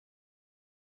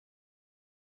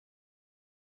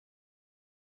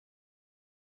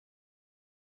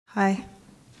Hi,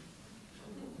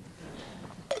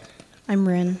 I'm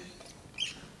Rin.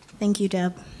 Thank you,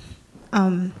 Deb.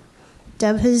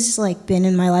 Deb has been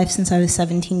in my life since I was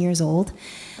 17 years old,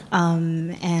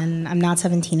 and I'm not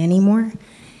 17 anymore.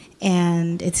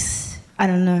 And I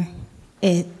don't know,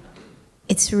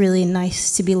 it's really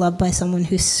nice to be loved by someone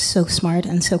who's so smart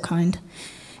and so kind.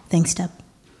 Thanks, Deb.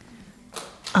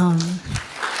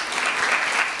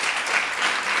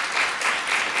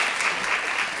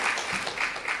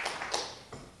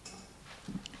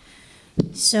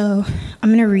 So I'm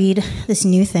going to read this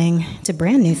new thing. It's a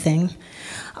brand new thing.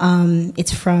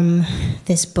 It's from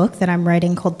this book that I'm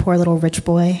writing called Poor Little Rich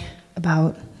Boy,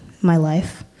 about my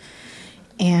life.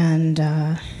 And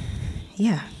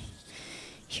yeah,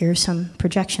 here are some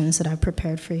projections that I've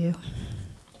prepared for you.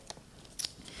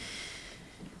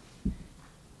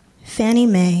 Fannie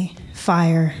Mae,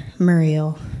 fire,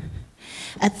 Muriel.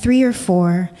 At 3 or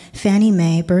 4, Fannie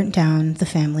Mae burnt down the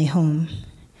family home.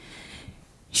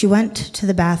 She went to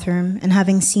the bathroom, and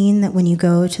having seen that when you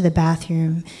go to the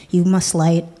bathroom, you must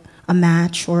light a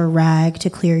match or a rag to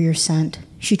clear your scent,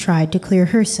 she tried to clear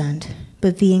her scent.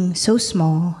 But being so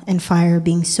small and fire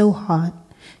being so hot,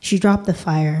 she dropped the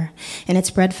fire, and it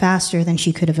spread faster than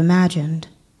she could have imagined.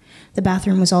 The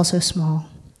bathroom was also small,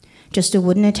 just a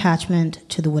wooden attachment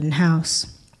to the wooden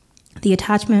house. The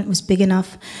attachment was big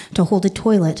enough to hold a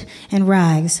toilet and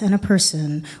rags and a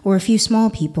person or a few small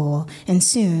people, and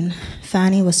soon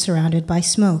Fannie was surrounded by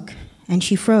smoke, and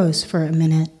she froze for a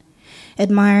minute,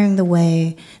 admiring the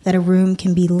way that a room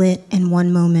can be lit in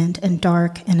one moment and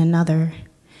dark in another.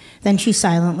 Then she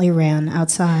silently ran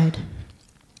outside.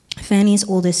 Fannie's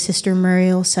oldest sister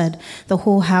Muriel said the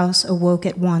whole house awoke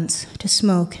at once to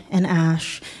smoke and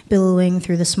ash billowing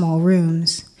through the small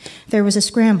rooms. There was a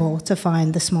scramble to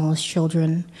find the smallest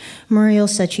children. Muriel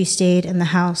said she stayed in the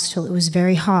house till it was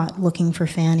very hot looking for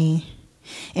Fannie.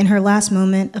 In her last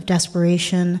moment of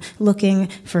desperation, looking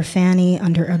for Fannie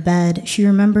under a bed, she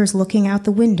remembers looking out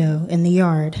the window in the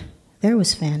yard. There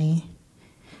was Fannie.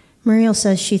 Muriel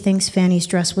says she thinks Fannie's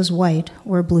dress was white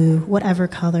or blue, whatever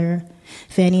color.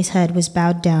 Fannie's head was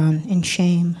bowed down in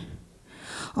shame.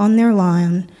 On their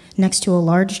lawn, next to a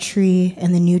large tree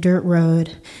and the new dirt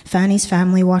road, Fannie's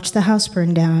family watched the house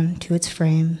burn down to its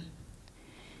frame.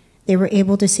 They were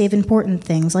able to save important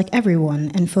things like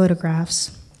everyone and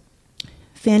photographs.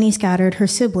 Fannie scattered her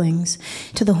siblings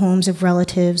to the homes of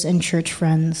relatives and church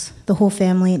friends. The whole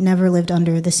family never lived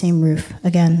under the same roof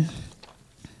again.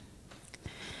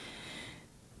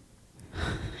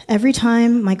 Every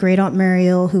time my great-aunt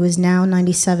Muriel, who is now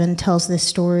 97, tells this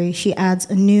story, she adds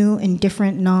a new and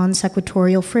different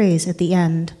non-sequitorial phrase at the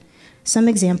end. Some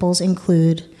examples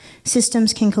include,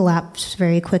 systems can collapse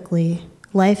very quickly.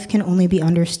 Life can only be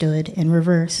understood in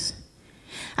reverse.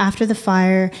 After the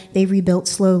fire, they rebuilt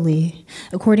slowly.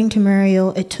 According to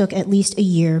Muriel, it took at least a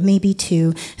year, maybe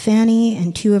 2. Fannie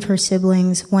and 2 of her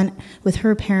siblings went with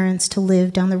her parents to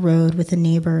live down the road with a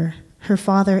neighbor. Her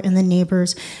father and the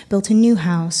neighbors built a new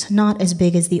house, not as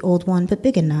big as the old one, but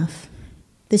big enough.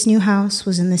 This new house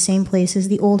was in the same place as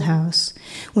the old house.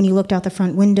 When you looked out the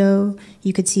front window,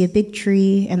 you could see a big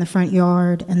tree and the front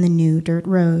yard and the new dirt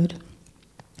road.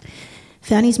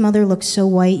 Fannie's mother looked so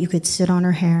white you could sit on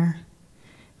her hair.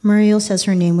 Muriel says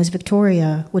her name was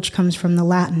Victoria, which comes from the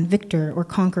Latin victor or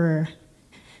conqueror.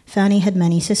 Fannie had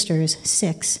many sisters,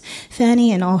 6.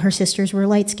 Fannie and all her sisters were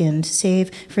light-skinned, save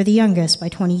for the youngest by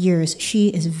 20 years. She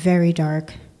is very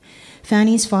dark.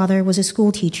 Fannie's father was a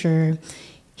school teacher.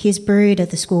 He is buried at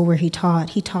the school where he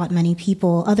taught. He taught many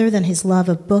people. Other than his love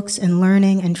of books and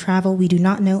learning and travel, we do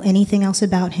not know anything else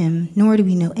about him, nor do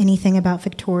we know anything about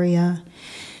Victoria.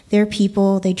 They're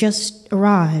people, they just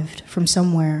arrived from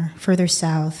somewhere further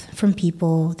south, from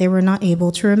people they were not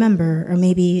able to remember or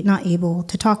maybe not able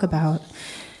to talk about.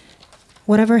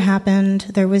 Whatever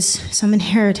happened, there was some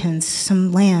inheritance,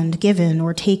 some land given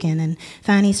or taken, and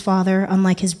Fannie's father,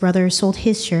 unlike his brother, sold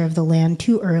his share of the land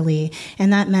too early,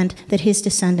 and that meant that his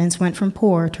descendants went from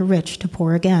poor to rich to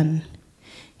poor again.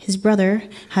 His brother,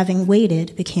 having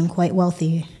waited, became quite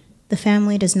wealthy. The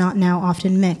family does not now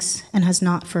often mix, and has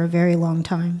not for a very long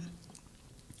time.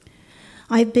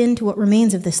 I've been to what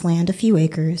remains of this land, a few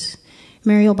acres.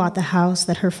 Muriel bought the house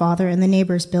that her father and the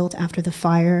neighbors built after the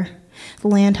fire. The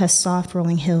land has soft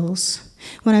rolling hills.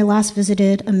 When I last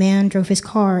visited, a man drove his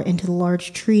car into the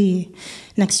large tree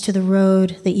next to the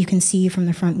road that you can see from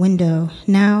the front window.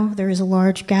 Now there is a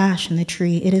large gash in the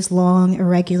tree. It is long,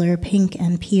 irregular, pink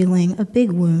and peeling, a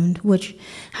big wound, which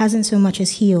hasn't so much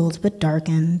as healed, but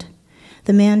darkened.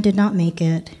 The man did not make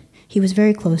it. He was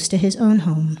very close to his own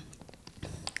home.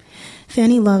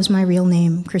 Fannie loves my real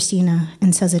name, Christina,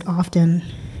 and says it often.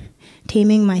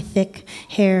 Taming my thick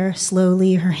hair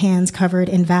slowly, her hands covered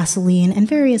in Vaseline and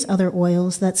various other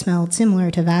oils that smelled similar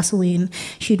to Vaseline,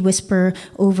 she'd whisper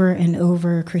over and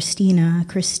over, "Christina,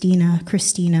 Christina,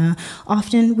 Christina."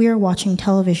 Often we are watching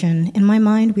television. In my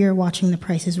mind, we are watching The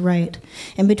Price is Right.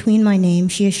 And between my name,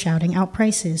 she is shouting out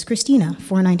prices. "Christina,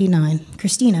 $4.99.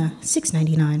 Christina,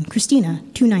 $6.99. Christina,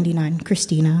 $2.99.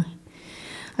 Christina."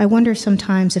 I wonder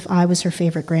sometimes if I was her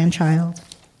favorite grandchild.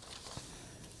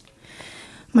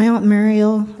 My Aunt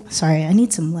Muriel, sorry, I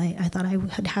need some light. I thought I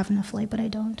would have enough light, but I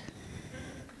don't.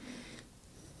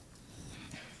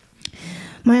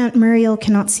 My Aunt Muriel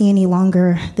cannot see any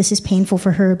longer. This is painful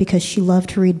for her because she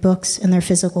loved to read books in their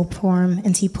physical form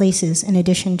and see places in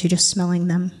addition to just smelling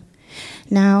them.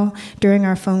 Now, during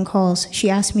our phone calls, she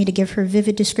asked me to give her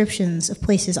vivid descriptions of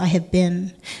places I have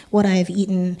been, what I have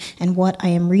eaten, and what I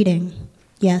am reading.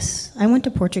 Yes, I went to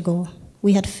Portugal.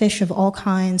 We had fish of all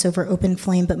kinds over open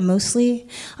flame, but mostly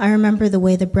I remember the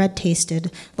way the bread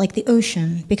tasted, like the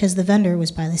ocean, because the vendor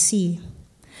was by the sea.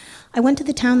 I went to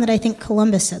the town that I think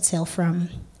Columbus set sail from.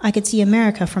 I could see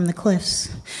America from the cliffs,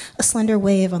 a slender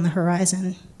wave on the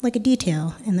horizon, like a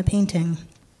detail in the painting.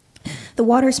 The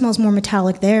water smells more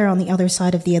metallic there on the other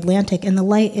side of the Atlantic, and the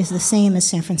light is the same as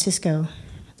San Francisco.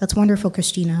 That's wonderful,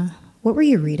 Christina. What were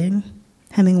you reading?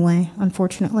 Hemingway,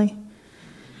 unfortunately.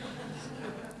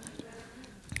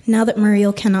 Now that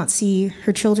Muriel cannot see,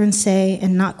 her children say,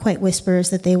 and not quite whispers,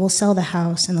 that they will sell the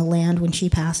house and the land when she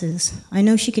passes. I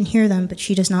know she can hear them, but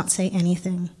she does not say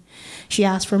anything. She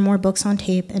asks for more books on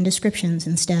tape and descriptions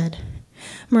instead.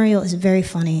 Muriel is very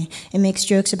funny and makes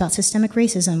jokes about systemic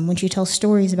racism when she tells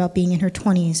stories about being in her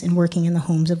 20s and working in the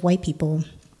homes of white people.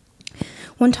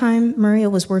 One time, Muriel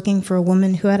was working for a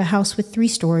woman who had a house with 3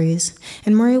 stories,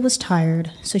 and Muriel was tired,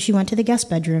 so she went to the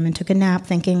guest bedroom and took a nap,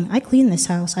 thinking, "I cleaned this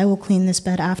house, I will clean this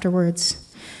bed afterwards."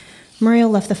 Muriel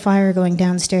left the fire going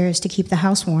downstairs to keep the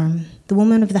house warm. The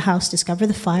woman of the house discovered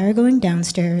the fire going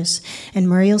downstairs, and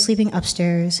Muriel sleeping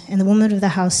upstairs, and the woman of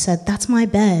the house said, "That's my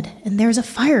bed, and there's a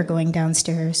fire going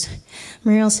downstairs."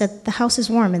 Muriel said, "The house is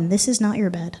warm, and this is not your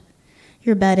bed.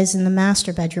 Your bed is in the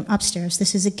master bedroom upstairs.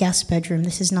 This is a guest bedroom.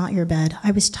 This is not your bed. I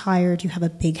was tired. You have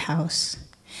a big house."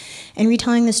 In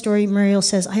retelling the story, Muriel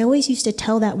says, "I always used to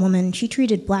tell that woman she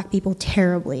treated black people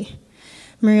terribly."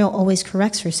 Muriel always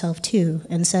corrects herself, too,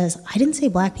 and says, "I didn't say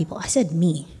black people. I said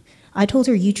me. I told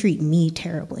her you treat me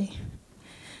terribly."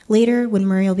 Later, when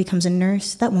Muriel becomes a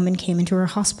nurse, that woman came into her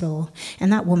hospital,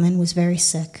 and that woman was very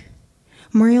sick.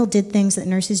 Muriel did things that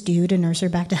nurses do to nurse her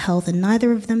back to health, and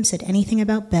neither of them said anything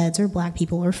about beds or black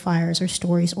people or fires or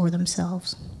stories or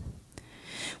themselves.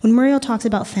 When Muriel talks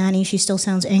about Fanny, she still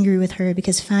sounds angry with her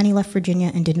because Fanny left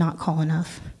Virginia and did not call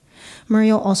enough.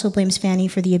 Muriel also blames Fanny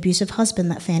for the abusive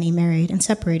husband that Fanny married and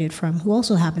separated from, who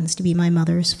also happens to be my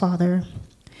mother's father.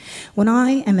 When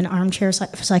I am an armchair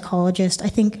psychologist, I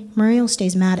think Muriel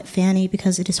stays mad at Fanny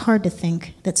because it is hard to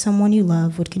think that someone you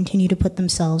love would continue to put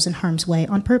themselves in harm's way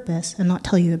on purpose and not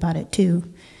tell you about it too.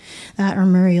 That or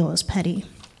Muriel is petty.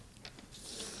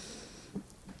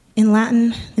 In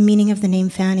Latin, the meaning of the name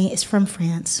Fanny is from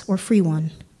France, or free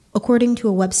one. According to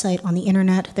a website on the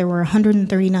internet, there were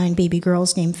 139 baby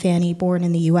girls named Fanny born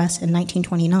in the US in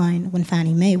 1929 when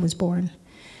Fannie Mae was born.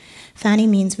 Fanny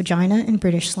means vagina in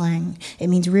British slang. It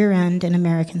means rear end in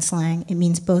American slang. It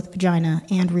means both vagina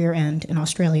and rear end in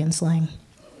Australian slang.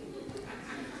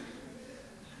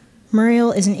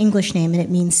 Muriel is an English name, and it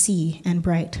means sea and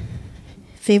bright.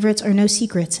 Favorites are no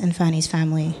secrets in Fanny's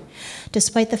family.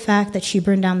 Despite the fact that she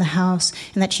burned down the house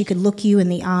and that she could look you in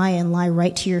the eye and lie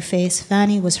right to your face,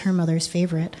 Fanny was her mother's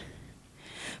favorite.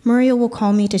 Muriel will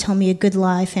call me to tell me a good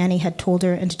lie Fanny had told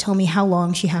her and to tell me how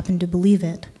long she happened to believe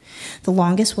it. The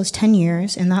longest was 10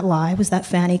 years, and that lie was that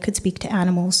Fanny could speak to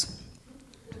animals.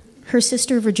 Her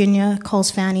sister Virginia calls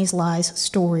Fanny's lies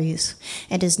stories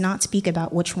and does not speak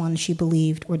about which ones she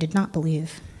believed or did not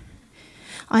believe.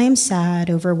 I am sad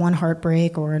over one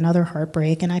heartbreak or another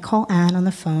heartbreak, and I call Anne on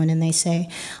the phone and they say,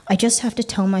 "I just have to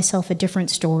tell myself a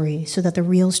different story so that the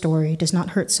real story does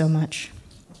not hurt so much."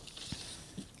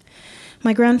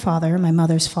 My grandfather, my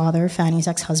mother's father, Fanny's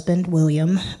ex-husband,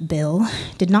 William, Bill,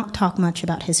 did not talk much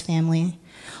about his family.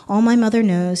 All my mother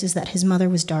knows is that his mother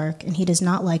was dark, and he does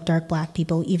not like dark black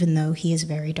people, even though he is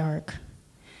very dark.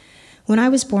 When I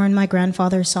was born, my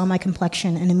grandfather saw my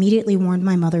complexion and immediately warned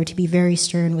my mother to be very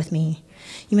stern with me.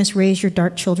 "You must raise your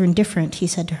dark children different," he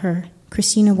said to her.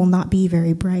 "Christina will not be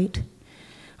very bright."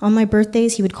 On my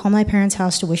birthdays, he would call my parents'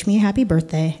 house to wish me a happy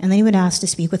birthday, and then he would ask to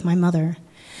speak with my mother.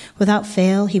 Without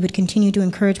fail, he would continue to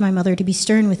encourage my mother to be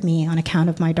stern with me on account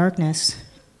of my darkness.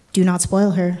 "Do not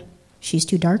spoil her. She's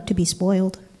too dark to be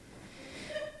spoiled."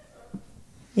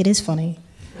 It is funny.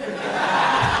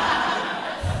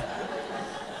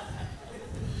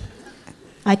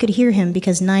 I could hear him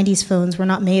because 90s phones were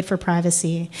not made for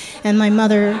privacy, and my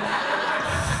mother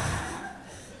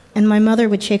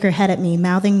would shake her head at me,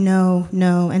 mouthing no,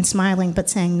 no, and smiling but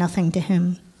saying nothing to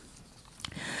him.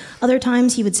 Other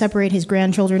times, he would separate his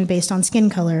grandchildren based on skin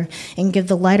color and give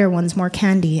the lighter ones more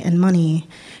candy and money.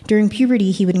 During puberty,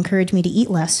 he would encourage me to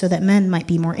eat less so that men might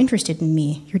be more interested in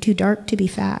me. You're too dark to be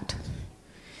fat.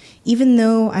 Even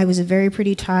though I was a very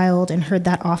pretty child and heard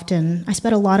that often, I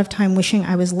spent a lot of time wishing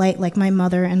I was light like my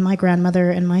mother and my grandmother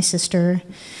and my sister.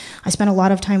 I spent a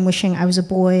lot of time wishing I was a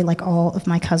boy like all of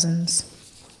my cousins.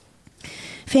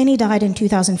 Fanny died in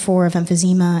 2004 of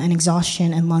emphysema and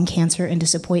exhaustion and lung cancer and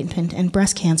disappointment and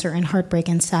breast cancer and heartbreak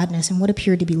and sadness and what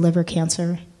appeared to be liver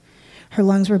cancer. Her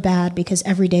lungs were bad because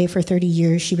every day for 30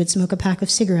 years she would smoke a pack of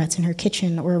cigarettes in her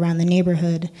kitchen or around the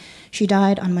neighborhood. She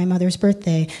died on my mother's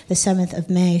birthday, the 7th of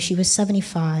May. She was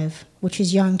 75, which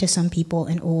is young to some people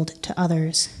and old to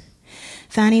others.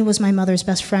 Fanny was my mother's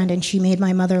best friend, and she made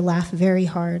my mother laugh very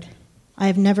hard. I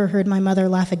have never heard my mother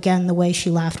laugh again the way she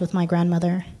laughed with my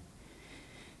grandmother.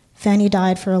 Fanny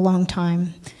died for a long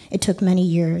time. It took many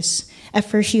years. At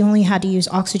first, she only had to use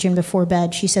oxygen before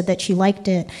bed. She said that she liked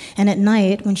it, and at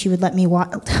night, when she would let me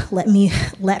watch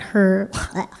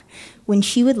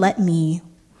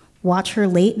her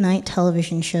late-night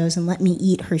television shows and let me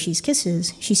eat Hershey's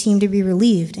Kisses, she seemed to be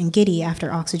relieved and giddy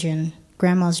after oxygen.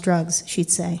 Grandma's drugs, she'd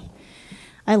say.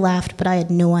 I laughed, but I had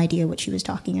no idea what she was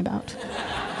talking about.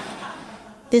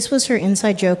 This was her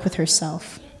inside joke with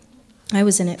herself. I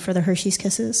was in it for the Hershey's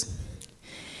Kisses.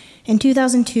 In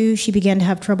 2002, she began to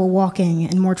have trouble walking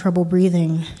and more trouble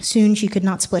breathing. Soon, she could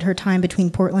not split her time between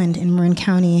Portland and Marin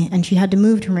County, and she had to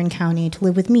move to Marin County to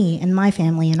live with me and my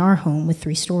family in our home with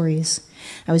 3 stories.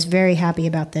 I was very happy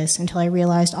about this until I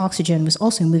realized oxygen was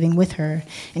also moving with her,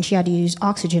 and she had to use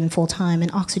oxygen full time,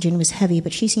 and oxygen was heavy,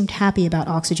 but she seemed happy about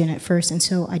oxygen at first, and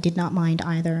so I did not mind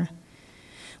either.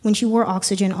 When she wore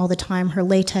oxygen all the time, her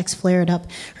latex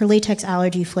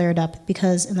allergy flared up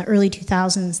because in the early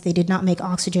 2000s, they did not make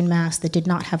oxygen masks that did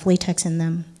not have latex in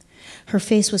them. Her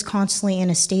face was constantly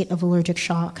in a state of allergic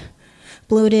shock.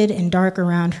 Bloated and dark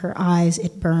around her eyes,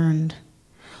 it burned.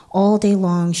 All day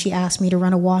long, she asked me to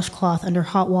run a washcloth under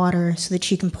hot water so that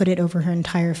she can put it over her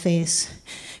entire face.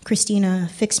 "Christina,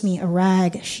 fix me a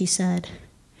rag," she said.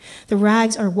 The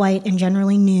rags are white and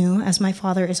generally new, as my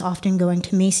father is often going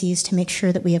to Macy's to make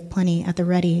sure that we have plenty at the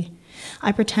ready.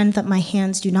 I pretend that my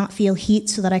hands do not feel heat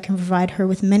so that I can provide her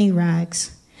with many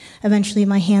rags. Eventually,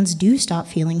 my hands do stop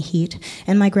feeling heat,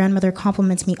 and my grandmother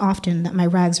compliments me often that my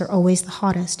rags are always the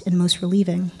hottest and most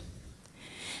relieving.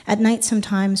 At night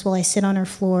sometimes, while I sit on her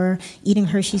floor, eating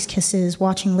Hershey's Kisses,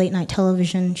 watching late-night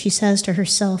television, she says to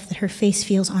herself that her face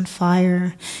feels on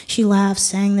fire. She laughs,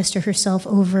 saying this to herself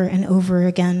over and over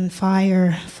again,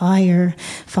 fire, fire,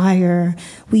 fire.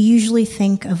 We usually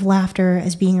think of laughter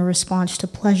as being a response to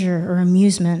pleasure or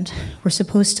amusement. We're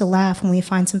supposed to laugh when we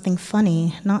find something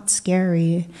funny, not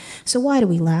scary. So why do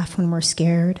we laugh when we're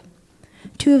scared?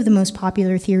 2 of the most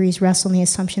popular theories rest on the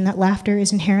assumption that laughter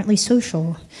is inherently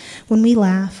social. When we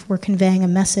laugh, we're conveying a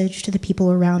message to the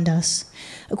people around us.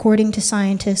 According to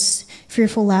scientists,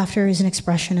 fearful laughter is an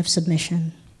expression of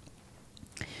submission.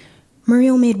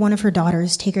 Muriel made one of her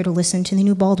daughters take her to listen to the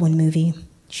new Baldwin movie.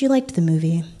 She liked the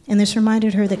movie, and this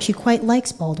reminded her that she quite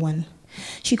likes Baldwin.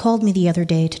 She called me the other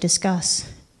day to discuss.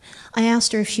 I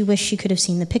asked her if she wished she could have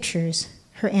seen the pictures.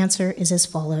 Her answer is as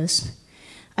follows.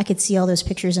 "I could see all those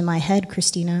pictures in my head,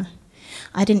 Christina.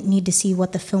 I didn't need to see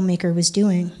what the filmmaker was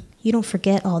doing. You don't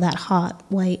forget all that hot,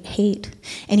 white hate.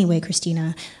 Anyway,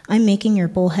 Christina, I'm making your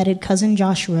bullheaded cousin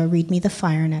Joshua read me The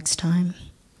Fire next time."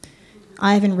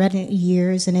 I haven't read it in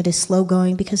years, and it is slow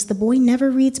going because the boy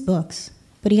never reads books,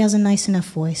 but he has a nice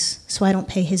enough voice, so I don't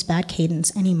pay his bad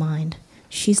cadence any mind.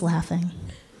 She's laughing.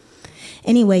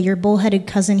 Anyway, your bullheaded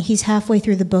cousin, he's halfway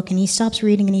through the book, and he stops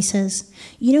reading, and he says,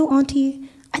 "You know, Auntie,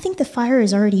 I think the fire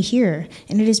is already here,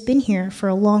 and it has been here for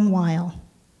a long while."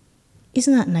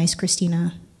 Isn't that nice,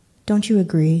 Christina? Don't you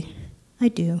agree? I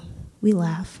do. We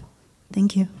laugh.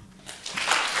 Thank you.